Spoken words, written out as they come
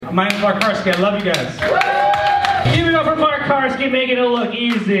My name's Mark Karski. I love you guys. Give it up for Mark Karski, making it look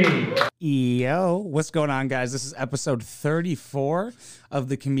easy. Yo, what's going on, guys? This is episode 34 of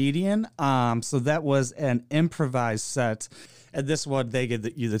The Comedian. So that was an improvised set. And this one, they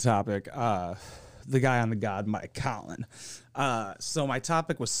give you the topic. The guy on the God, Mike Collin. So my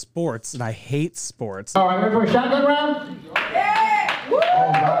topic was sports, and I hate sports. All right, ready for a shotgun round? Yeah! Woo!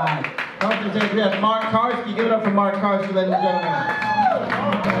 All right. Don't forget, we have Mark Karski. Give it up for Mark Karski, ladies and gentlemen.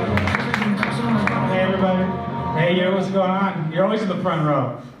 Hey, everybody. Hey, yo, what's going on? You're always in the front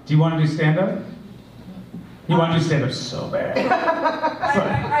row. Do you want to do stand-up? You want to do stand-up so bad.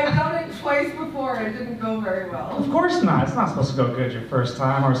 I've done it twice before and it didn't go very well. Of course not. It's not supposed to go good your first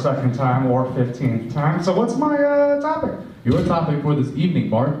time or second time or 15th time. So what's my topic? Your topic for this evening,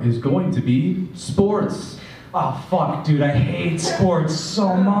 Mark, is going to be sports. Oh, fuck, dude. I hate sports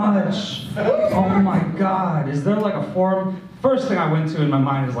so much. Oh, my God. Is there like a form? First thing I went to in my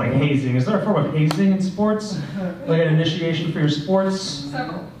mind is like hazing. Is there a form of hazing in sports? Like an initiation for your sports?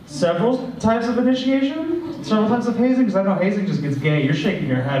 Several. Several types of initiation? Several types of hazing? Because I know hazing just gets gay. You're shaking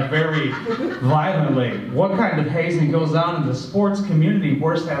your head very violently. What kind of hazing goes on in the sports community?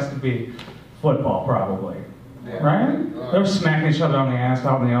 Worst has to be football, probably. Yeah. Right? They're smacking each other on the ass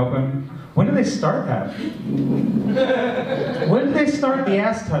out in the open. When did they start that? When did they start the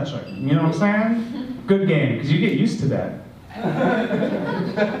ass touching? You know what I'm saying? Good game, because you get used to that.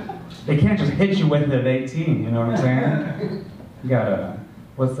 They can't just hit you with it at 18, you know what I'm saying? You gotta,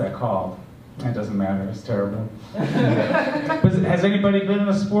 what's that called? It doesn't matter, it's terrible. Has anybody been in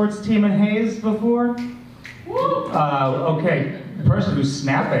a sports team in Hayes before? Okay, the person who's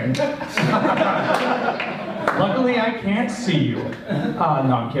snapping. Luckily, I can't see you. No,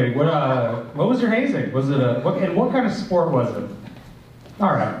 I'm kidding. What was your hazing? Was it what kind of sport was it?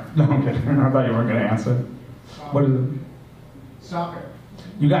 All right. No, I'm kidding. I thought you weren't going to answer. What is it? Soccer.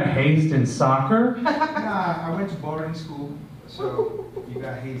 You got hazed in soccer? Nah, I went to boarding school, so you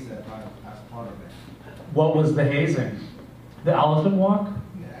got hazed as part of it. What was the hazing? The elephant walk?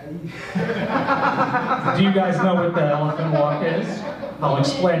 Do you guys know what the elephant walk is? I'll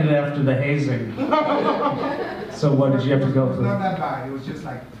explain it after the hazing. So what did you have to go through? It was not that bad. It was just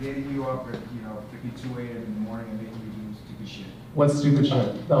like getting you up at 2 a.m. in the morning and making you do stupid shit. What's stupid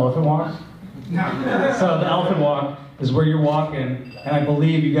shit? The elephant walk? No. So the elephant walk is where you're walking, and I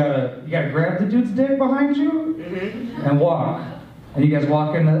believe you gotta grab the dude's dick behind you and walk. And you guys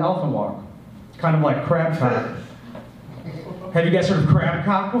walk in the elephant walk. Kind of like crab cock. Have you guys heard of crab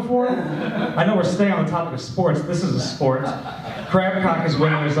cock before? I know we're staying on the topic of sports. This is a sport. Crab cock is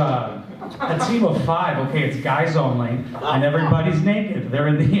when there's a team of 5. Okay, it's guys only, and everybody's naked. They're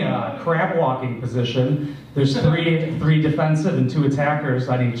in the crab walking position. There's three defensive and 2 attackers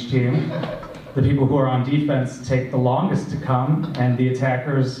on each team. The people who are on defense take the longest to come, and the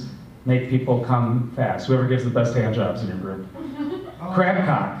attackers make people come fast. Whoever gives the best hand jobs in your group. Crab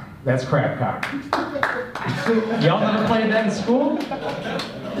cock. That's crab cock. Y'all never played that in school?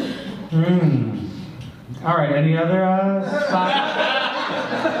 All right, any other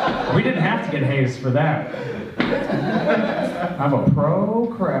spots? We didn't have to get hazed for that. I'm a pro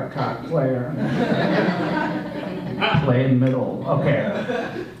crab cock player. Playing middle.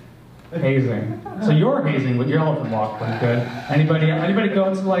 Okay. Hazing. So you're hazing with your elephant walk pretty good. Anybody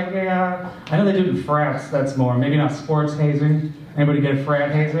go to like a, I know they do it in frats, that's more, maybe not sports hazing. Anybody get a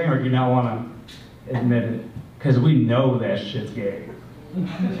frat hazing, or do you not want to admit it? Because we know that shit's gay.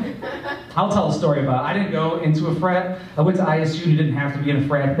 I'll tell a story about it. I didn't go into a frat. I went to ISU, you didn't have to be in a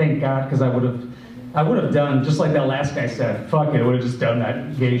frat, thank God, because I would have done, just like that last guy said, fuck it, I would have just done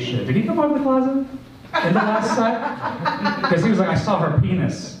that gay shit. Did he come out of the closet in the last set? Because he was like, I saw her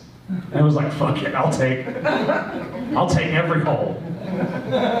penis. And it was like, fuck it, I'll take every hole.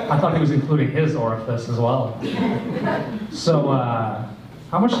 I thought he was including his orifice as well. So,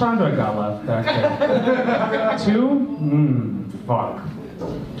 how much time do I got left back there? 2? Fuck.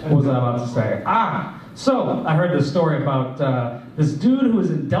 What was I about to say? So, I heard this story about this dude who was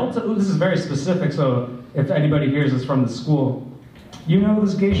in Delta. This is very specific, so if anybody hears this from the school, you know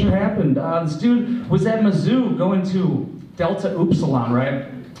this gay shit happened. This dude was at Mizzou going to Delta Upsilon, right?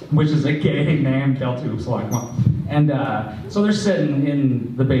 Which is a gay name, Delta Upsilon. And so they're sitting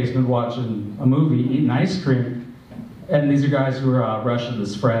in the basement watching a movie, eating ice cream. And these are guys who are rushing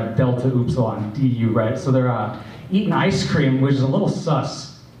this frat, Delta Upsilon, DU, right? So they're eating ice cream, which is a little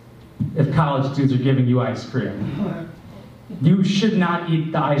sus if college dudes are giving you ice cream. You should not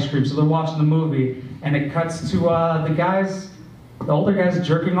eat the ice cream. So they're watching the movie, and it cuts to the older guys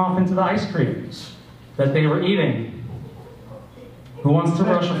jerking off into the ice cream that they were eating. Who wants to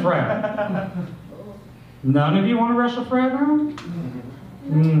rush a frat? None of you want to rush a frat now?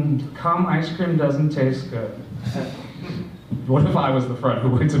 Cum ice cream doesn't taste good. What if I was the friend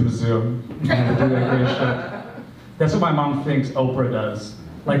who went to Mizzou and had to do that great shit? That's what my mom thinks Oprah does.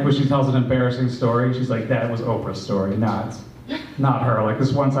 Like when she tells an embarrassing story, she's like, that was Oprah's story, not her. Like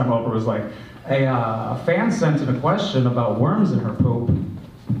this one time Oprah was like, a fan sent in a question about worms in her poop.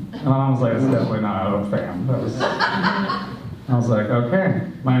 And my mom was like, that's definitely not a fan. I was like, okay,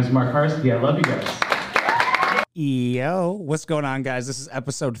 my name's Mark Harsky, I love you guys. Yo, what's going on, guys? This is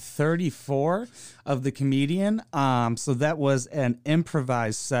episode 34 of The Comedian. So that was an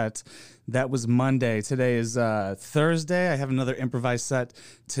improvised set. That was Monday. Today is Thursday. I have another improvised set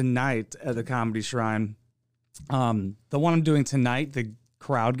tonight at the Comedy Shrine. The one I'm doing tonight, the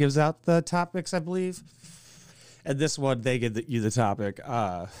crowd gives out the topics, I believe. And this one, they give you the topic.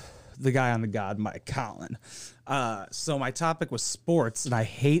 The guy on the God, Mike Collin. So my topic was sports, and I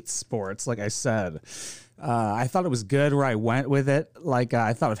hate sports, like I said. I thought it was good where I went with it. Like,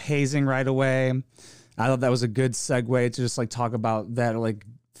 I thought of hazing right away. I thought that was a good segue to just, like, talk about that, like,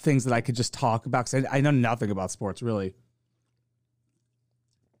 things that I could just talk about. Because I know nothing about sports, really.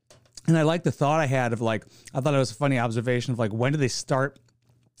 And I like the thought I had of, like, I thought it was a funny observation of, like, when do they start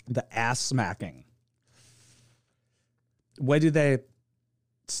the ass smacking? When do they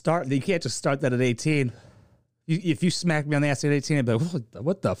start? You can't just start that at 18. If you smack me on the ass at 18, I'd be like,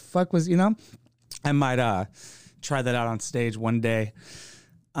 what the fuck was, you know? I might try that out on stage one day.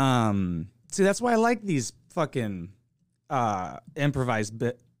 See, that's why I like these fucking improvised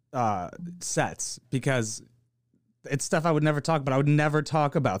sets, because it's stuff I would never talk about. I would never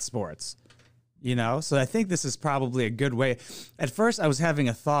talk about sports, you know? So I think this is probably a good way. At first, I was having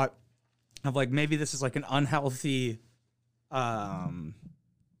a thought of, like, maybe this is like an unhealthy,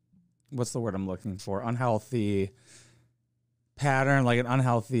 what's the word I'm looking for? Unhealthy pattern, like an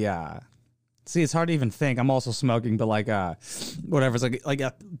unhealthy, see, it's hard to even think. I'm also smoking, but like whatever. It's like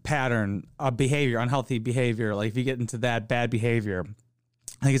a pattern, a behavior, unhealthy behavior. Like if you get into that bad behavior,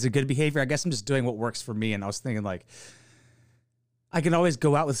 I think it's a good behavior. I guess I'm just doing what works for me. And I was thinking, like, I can always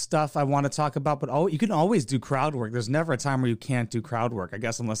go out with stuff I want to talk about, but you can always do crowd work. There's never a time where you can't do crowd work, I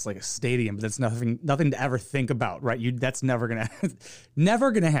guess, unless like a stadium, but that's nothing to ever think about, right? That's never gonna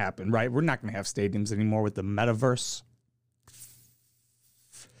happen, right? We're not gonna have stadiums anymore with the metaverse.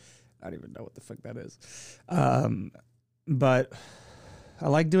 I don't even know what the fuck that is. But I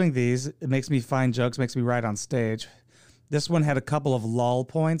like doing these. It makes me find jokes, makes me write on stage. This one had a couple of lull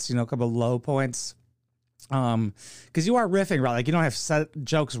points, a couple of low points. Because you are riffing, right? Like you don't have set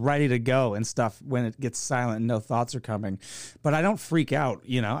jokes ready to go and stuff when it gets silent and no thoughts are coming. But I don't freak out,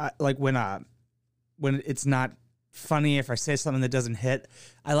 like when it's not funny, if I say something that doesn't hit,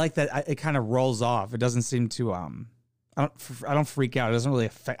 I like that it kind of rolls off. It doesn't seem to, I don't freak out. It doesn't really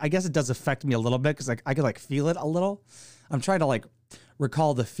affect. I guess it does affect me a little bit because I could like feel it a little. I'm trying to like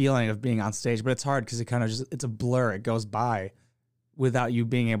recall the feeling of being on stage, but it's hard because it kind of it's a blur. It goes by without you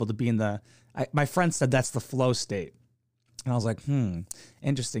being able to be in the. My friend said that's the flow state, and I was like,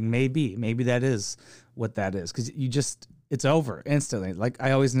 interesting. Maybe that is what that is, because it's over instantly. Like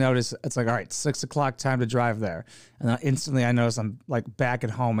I always notice, it's like, all right, 6 o'clock, time to drive there, and then instantly I notice I'm like back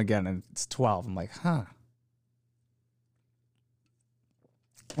at home again, and it's 12. I'm like,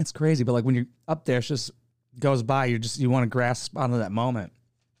 It's crazy, but like when you're up there, it just goes by. You want to grasp onto that moment.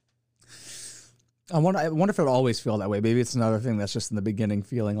 I wonder if it would always feel that way. Maybe it's another thing that's just in the beginning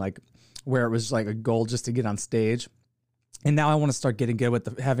feeling like where it was like a goal just to get on stage. And now I want to start getting good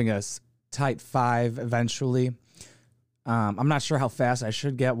with having a tight 5 eventually. I'm not sure how fast I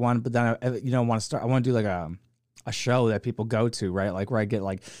should get one, but then I want to do like a show that people go to, right? Like where I get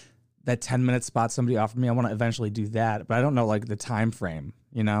like that 10-minute spot somebody offered me. I want to eventually do that, but I don't know like the time frame,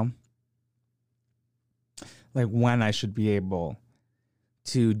 like when I should be able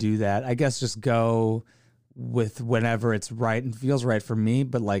to do that. I guess just go with whenever it's right and feels right for me,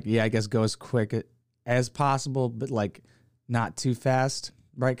 but like, yeah, I guess go as quick as possible, but like not too fast,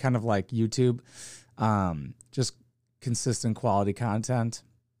 right? Kind of like YouTube, just consistent quality content.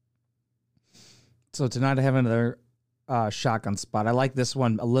 So tonight I have another shotgun spot. I like this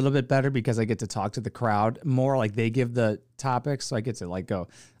one a little bit better because I get to talk to the crowd more. Like they give the topics, so I get to like go.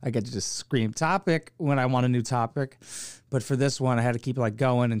 I get to just scream topic when I want a new topic. But for this one, I had to keep like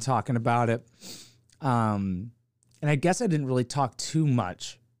going and talking about it. And I guess I didn't really talk too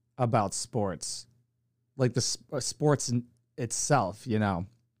much about sports, like the sports in itself,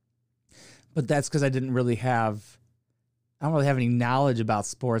 But that's because I don't really have any knowledge about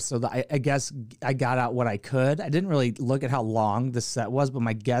sports, so I guess I got out what I could. I didn't really look at how long the set was, but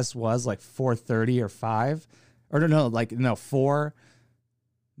my guess was like 4:30 or 5. Or no, 4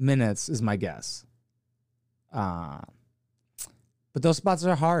 minutes is my guess. But those spots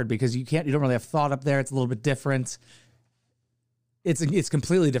are hard because you don't really have thought up there. It's a little bit different. It's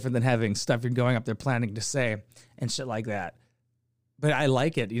completely different than having stuff you're going up there planning to say and shit like that. But I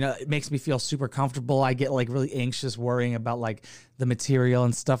like it. It makes me feel super comfortable. I get like really anxious worrying about like the material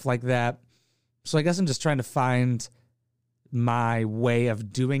and stuff like that. So I guess I'm just trying to find my way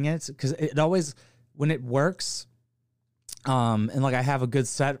of doing it, because it always, when it works, and like I have a good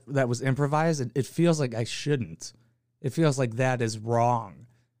set that was improvised, it feels like I shouldn't. It feels like that is wrong,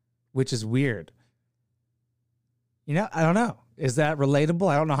 which is weird. I don't know. Is that relatable?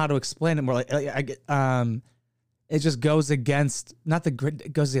 I don't know how to explain it more. Like I get, it just goes against, not the grid,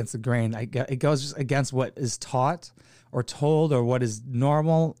 it goes against the grain. It goes just against what is taught or told or what is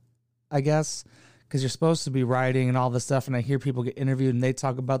normal, I guess, because you're supposed to be writing and all this stuff. And I hear people get interviewed and they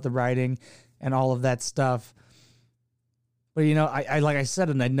talk about the writing and all of that stuff. But, I like I said,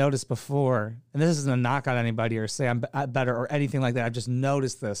 and I noticed before, and this isn't a knock on anybody or say I'm better or anything like that. I've just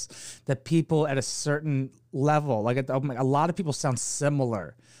noticed this, that people at a certain level, like a lot of people sound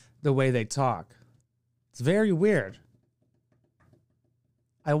similar the way they talk. It's very weird.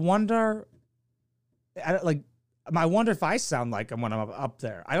 I wonder if I sound like them when I'm up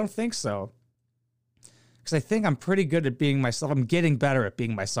there. I don't think so. Because I think I'm pretty good at being myself. I'm getting better at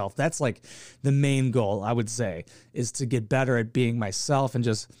being myself. That's like the main goal, I would say, is to get better at being myself and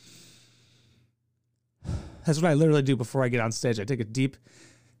just... That's what I literally do before I get on stage. I take a deep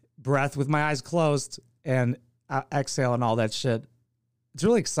breath with my eyes closed and exhale and all that shit. It's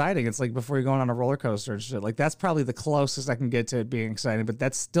really exciting. It's like before you're going on a roller coaster and shit. Like that's probably the closest I can get to it being exciting, but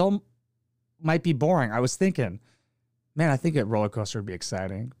that still might be boring. I was thinking, man, I think a roller coaster would be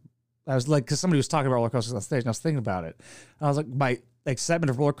exciting. I was like, because somebody was talking about roller coasters on stage, and I was thinking about it. And I was like, my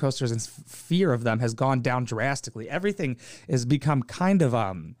excitement of roller coasters and fear of them has gone down drastically. Everything has become kind of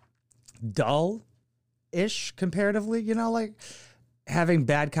dull-ish comparatively. Like having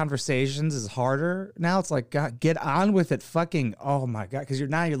bad conversations is harder now. It's like, God, get on with it. Fucking, oh my God, because you're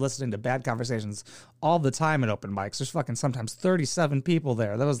listening to bad conversations all the time at open mics. There's fucking sometimes 37 people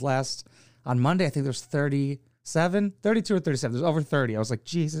there. That was on Monday. I think there's 32 or 37. There's over 30. I was like,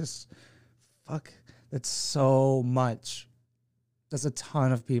 Jesus, fuck, that's so much. That's a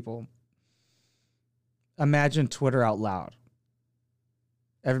ton of people. Imagine Twitter out loud.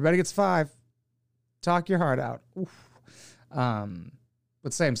 Everybody gets 5. Talk your heart out. Oof.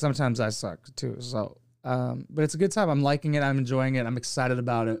 But sometimes I suck too. So, but it's a good time. I'm liking it. I'm enjoying it. I'm excited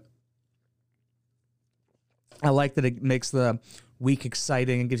about it. I like that it makes the week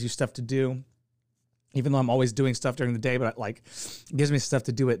exciting and gives you stuff to do. Even though I'm always doing stuff during the day, but it gives me stuff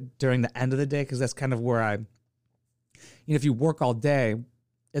to do it during the end of the day, because that's kind of where if you work all day,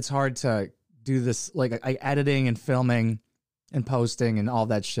 it's hard to do this, like editing and filming and posting and all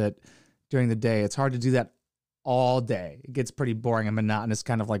that shit during the day. It's hard to do that all day. It gets pretty boring and monotonous,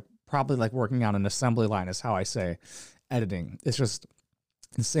 kind of probably like working on an assembly line is how I say editing. It's just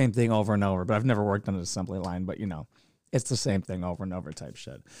the same thing over and over, but I've never worked on an assembly line, but it's the same thing over and over type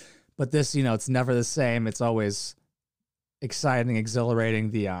shit. But this, it's never the same. It's always exciting,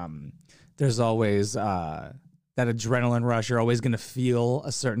 exhilarating. There's always that adrenaline rush. You're always going to feel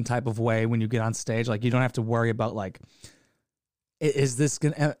a certain type of way when you get on stage. Like you don't have to worry about am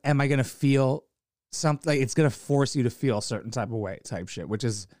I going to feel something? It's going to force you to feel a certain type of way type shit, which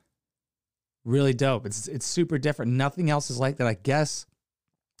is really dope. It's super different. Nothing else is like that. I guess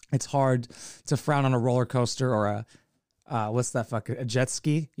it's hard to frown on a roller coaster or a jet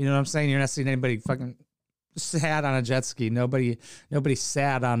ski. You know what I'm saying? You're not seeing anybody fucking sad on a jet ski. Nobody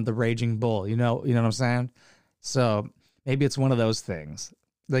sad on the Raging Bull. You know what I'm saying? So maybe it's one of those things,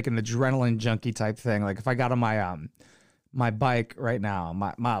 like an adrenaline junkie type thing. Like if I got on my bike right now,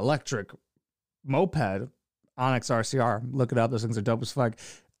 my electric moped, Onyx RCR, look it up. Those things are dope as fuck.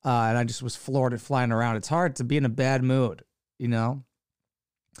 And I just was floored at flying around. It's hard to be in a bad mood,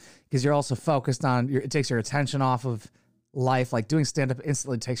 because you're also focused on, it takes your attention off of life. Like doing stand-up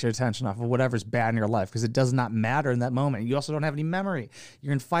instantly takes your attention off of whatever's bad in your life, because it does not matter in that moment. You also don't have any memory.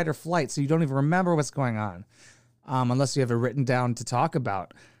 You're in fight or flight, so you don't even remember what's going on, unless you have it written down to talk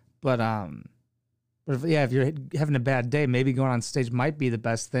about. But if you're having a bad day, maybe going on stage might be the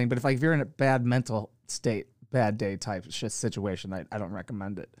best thing. But if you're in a bad mental state, bad day type shit situation, I don't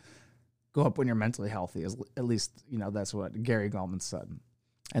recommend it. Go up when you're mentally healthy. At least, that's what Gary Gulman said.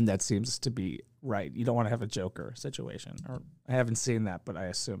 And that seems to be right. You don't want to have a Joker situation. Or I haven't seen that, but I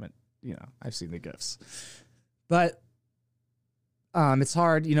assume it, I've seen the GIFs. But it's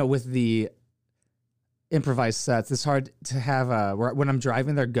hard, with the improvised sets. It's hard to have when I'm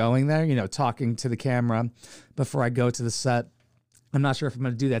driving there, going there, talking to the camera before I go to the set. I'm not sure if I'm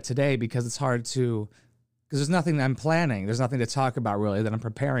going to do that today, because it's hard to because there's nothing I'm planning. There's nothing to talk about really that I'm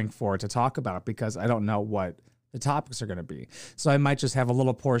preparing for to talk about because I don't know what the topics are going to be. So I might just have a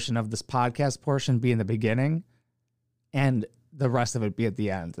little portion of this podcast portion be in the beginning and the rest of it be at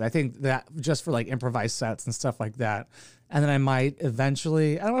the end. I think that just for like improvised sets and stuff like that. And then I might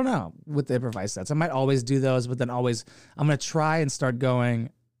eventually, I don't know, with the improvised sets, I might always do those, but then always, I'm going to try and start going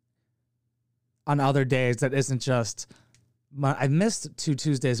on other days that isn't just, I missed 2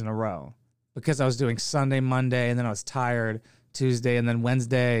 Tuesdays in a row because I was doing Sunday, Monday, and then I was tired Tuesday, and then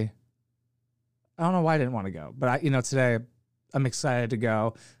Wednesday. I don't know why I didn't want to go, but today I'm excited to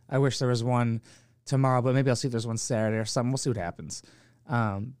go. I wish there was one tomorrow, but maybe I'll see if there's one Saturday or something. We'll see what happens.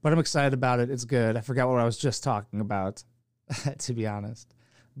 But I'm excited about it. It's good. I forgot what I was just talking about, to be honest.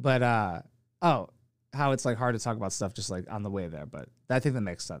 But, how it's like hard to talk about stuff just like on the way there. But I think that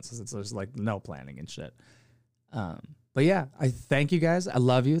makes sense. There's like no planning and shit. But yeah, I thank you guys. I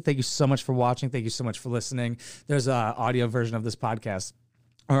love you. Thank you so much for watching. Thank you so much for listening. There's an audio version of this podcast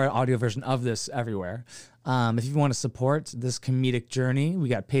or an audio version of this everywhere. If you want to support this comedic journey, we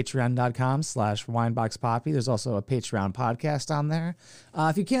got patreon.com/wineboxpoppy. There's also a Patreon podcast on there.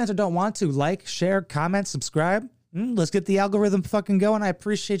 If you can't or don't want to, like, share, comment, subscribe. Let's get the algorithm fucking going. I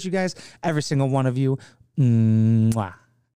appreciate you guys, every single one of you. Mwah.